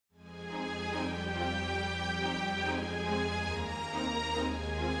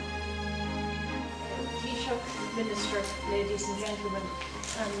Minister, ladies and gentlemen,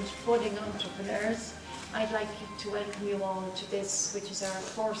 and budding entrepreneurs. I'd like to welcome you all to this, which is our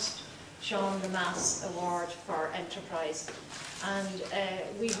first Sean Lemass Award for Enterprise. And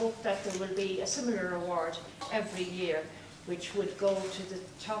we hope that there will be a similar award every year, which would go to the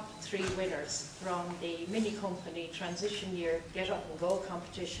top 3 winners from the mini company transition year Get Up and Go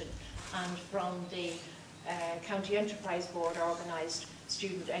competition, and from the County Enterprise Board organised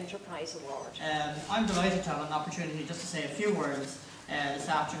Student Enterprise Award. I'm delighted to have an opportunity just to say a few words this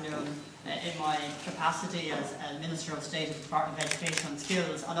afternoon in my capacity as Minister of State at the Department of Education and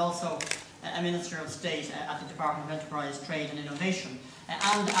Skills, and also a Minister of State at the Department of Enterprise, Trade and Innovation,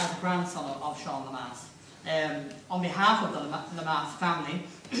 and as a grandson of Sean Lemass. On behalf of the Lemass family,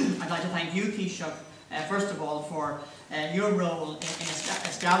 I'd like to thank you, Taoiseach, first of all, for your role in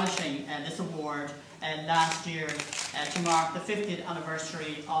establishing this award last year to mark the 50th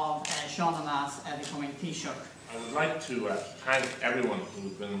anniversary of Sean Lemass becoming Taoiseach. I would like to thank everyone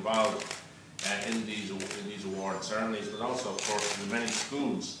who's been involved in these award ceremonies, but also, of course, the many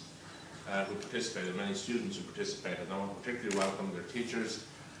schools who participated, many students who participated. I want to particularly welcome their teachers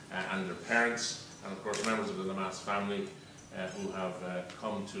and their parents, and of course members of the Lemass family who have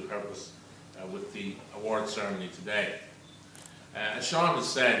come to help us with the award ceremony today. As Sean has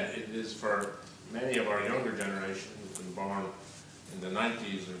said, it is for many of our younger generation who've been born in the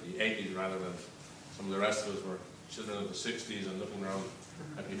 90s or the 80s rather than some of the rest of us were children of the 60s and looking around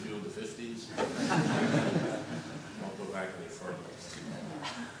at a few of the 50s. Won't go back any further.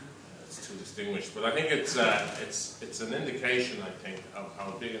 It's too distinguished. But I think it's an indication, I think, of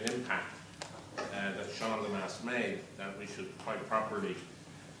how big an impact that Sean Lemass made, that we should quite properly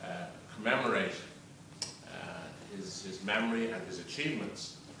commemorate his memory and his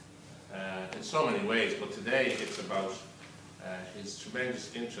achievements in so many ways. But today it's about his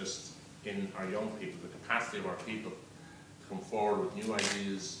tremendous interest in our young people, the capacity of our people to come forward with new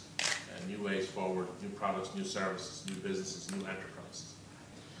ideas, new ways forward, new products, new services, new businesses, new enterprises.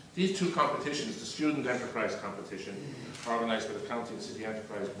 These 2 competitions, the Student Enterprise Competition, organised by the County and City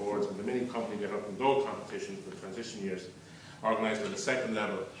Enterprise Boards, and the Mini Company Get Up and Go Competition for the transition years, organised by the second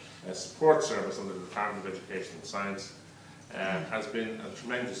level support service under the Department of Education and Science, has been a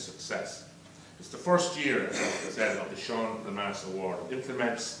tremendous success. It's the first year, as I said, of the Sean Lemass Award. It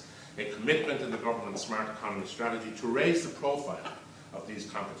implements a commitment in the government's smart economy strategy to raise the profile of these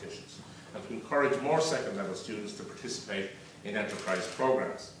competitions and to encourage more second-level students to participate in enterprise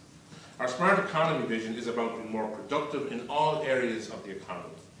programs. Our smart economy vision is about being more productive in all areas of the economy.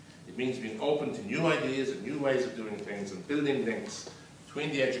 It means being open to new ideas and new ways of doing things and building links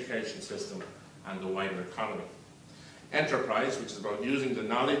between the education system and the wider economy. Enterprise, which is about using the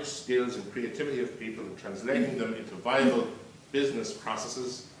knowledge, skills and creativity of people and translating them into viable business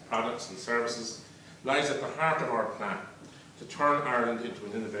processes, products and services, lies at the heart of our plan to turn Ireland into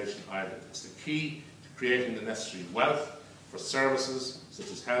an innovation island. It's the key to creating the necessary wealth for services such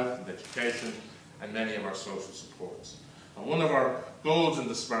as health and education and many of our social supports. And one of our goals in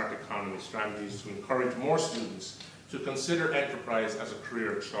the smart economy strategy is to encourage more students to consider enterprise as a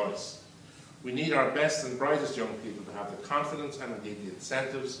career choice. We need our best and brightest young people to have the confidence and indeed the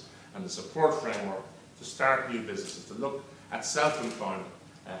incentives and the support framework to start new businesses, to look at self-employment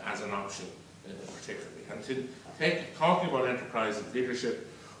as an option particularly. And to talking about enterprise and leadership,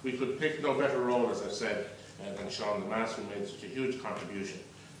 we could pick no better role, as I've said, than Sean Lemass, who made such a huge contribution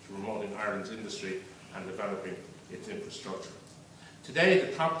to promoting Ireland's industry and developing its infrastructure. Today,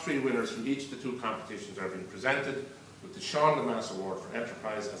 the top 3 winners from each of the 2 competitions are being presented with the Sean Lemass Award for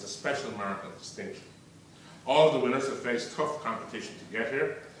Enterprise as a special mark of distinction. All of the winners have faced tough competition to get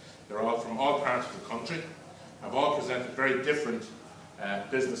here. They're all from all parts of the country, have all presented very different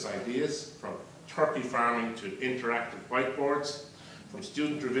business ideas, from turkey farming to interactive whiteboards, from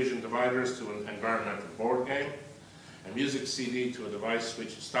student revision dividers to an environmental board game, a music CD to a device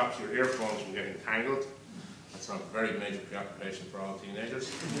which stops your earphones from getting tangled. That's not a very major preoccupation for all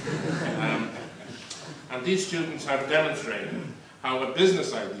teenagers. And these students have demonstrated how a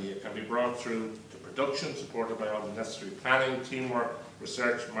business idea can be brought through to production, supported by all the necessary planning, teamwork,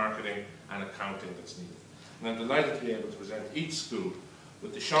 research, marketing and accounting that's needed. And I'm delighted to be able to present each school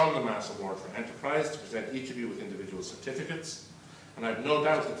with the Sean Lemass Award for Enterprise, to present each of you with individual certificates. And I have no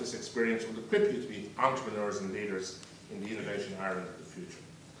doubt that this experience will equip you to be entrepreneurs and leaders in the Innovation Ireland of the future.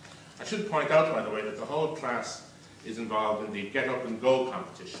 I should point out, by the way, that the whole class is involved in the Get Up and Go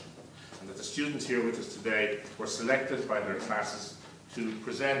competition, and that the students here with us today were selected by their classes to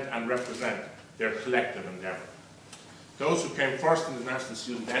present and represent their collective endeavour. Those who came first in the National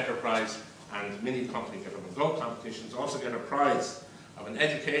Student Enterprise and Mini Company Get Up and Go competitions also get a prize of an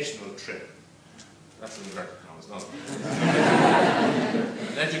educational trip. That's in inverted commas. it's not.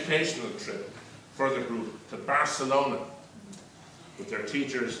 An educational trip for the group to Barcelona with their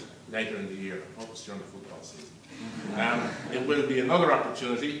teachers later in the year. I hope it's during the football season. It will be another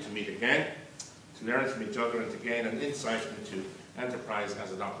opportunity to meet again, to learn from each other and to gain an insight into enterprise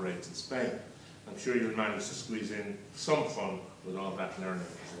as it operates in Spain. I'm sure you'll manage to squeeze in some fun with all that learning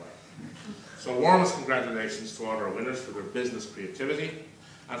as well. So warmest congratulations to all our winners for their business creativity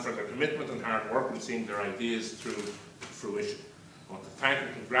and for their commitment and hard work in seeing their ideas through to fruition. I want to thank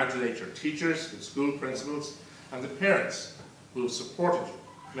and congratulate your teachers, the school principals and the parents who have supported you,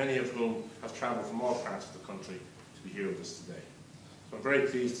 many of whom have travelled from all parts of the country to be here with us today. So I'm very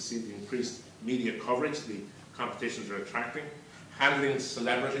pleased to see the increased media coverage the competitions are attracting. Handling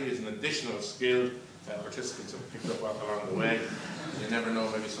celebrity is an additional skill participants have picked up along the way. You never know,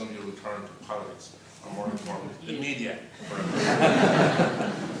 maybe some of you will turn to politics, or more importantly, the media.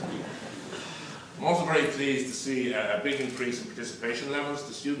 I'm also very pleased to see a big increase in participation levels.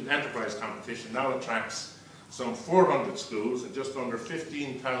 The Student Enterprise Competition now attracts some 400 schools and just under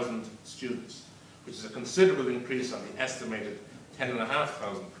 15,000 students, which is a considerable increase on the estimated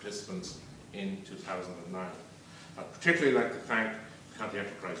 10,500 participants in 2009. I'd particularly like to thank the County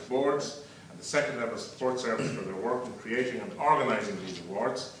Enterprise Boards and the Second Level Support Service for their work in creating and organising these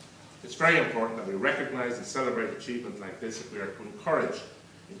awards. It's very important that we recognise and celebrate achievement like this if we are to encourage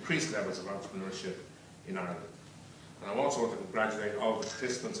increased levels of entrepreneurship in Ireland. And I also want to congratulate all the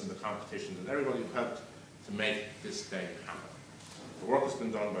participants in the competition and everybody who helped to make this day happen. The work has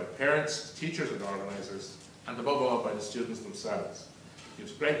been done by parents, teachers and organisers, and above all by the students themselves. It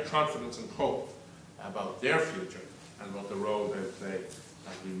gives great confidence and hope about their future and about the role they play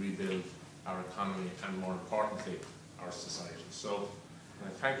as we rebuild our economy and, more importantly, our society. So I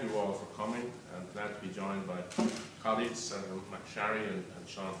thank you all for coming. I'm glad to be joined by colleagues, Senator McSharry and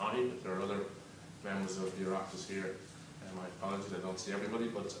Sean Haughey, but there are other members of the Oireachtas here. My apologies, I don't see everybody,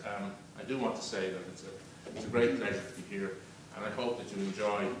 but I do want to say that it's a great pleasure to be here, and I hope that you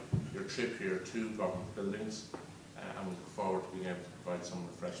enjoy your trip here to government buildings, and we look forward to being able to provide some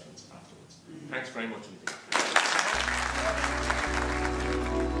refreshments afterwards. Thanks very much indeed.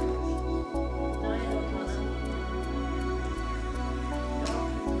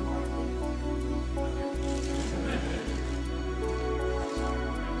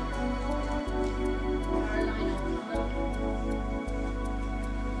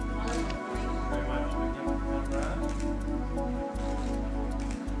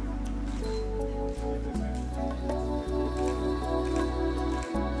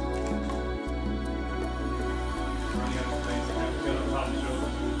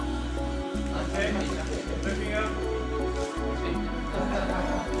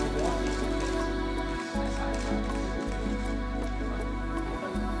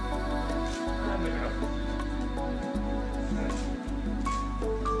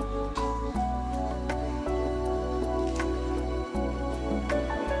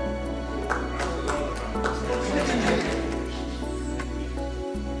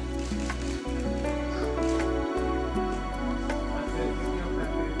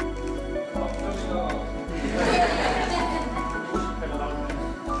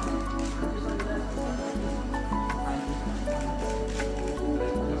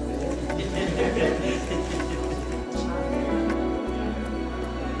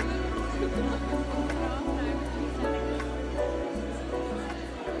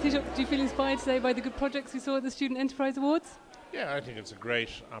 Do you feel inspired today by the good projects we saw at the Student Enterprise Awards? Yeah, I think it's a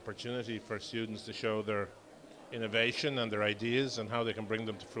great opportunity for students to show their innovation and their ideas and how they can bring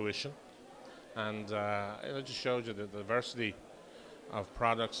them to fruition. And it just shows you the diversity of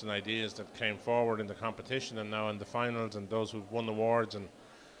products and ideas that came forward in the competition and now in the finals, and those who've won awards and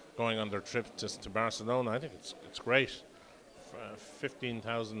going on their trip to Barcelona. I think it's great.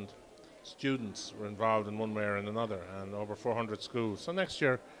 15,000 students were involved in one way or in another, and over 400 schools. So next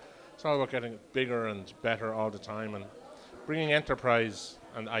year, it's all about getting bigger and better all the time, and bringing enterprise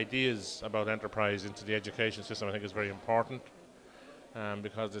and ideas about enterprise into the education system I think is very important,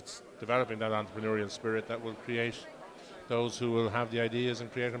 because it's developing that entrepreneurial spirit that will create those who will have the ideas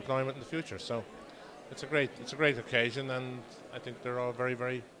and create employment in the future. So it's a great occasion, and I think they're all very,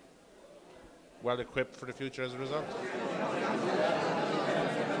 very well equipped for the future as a result.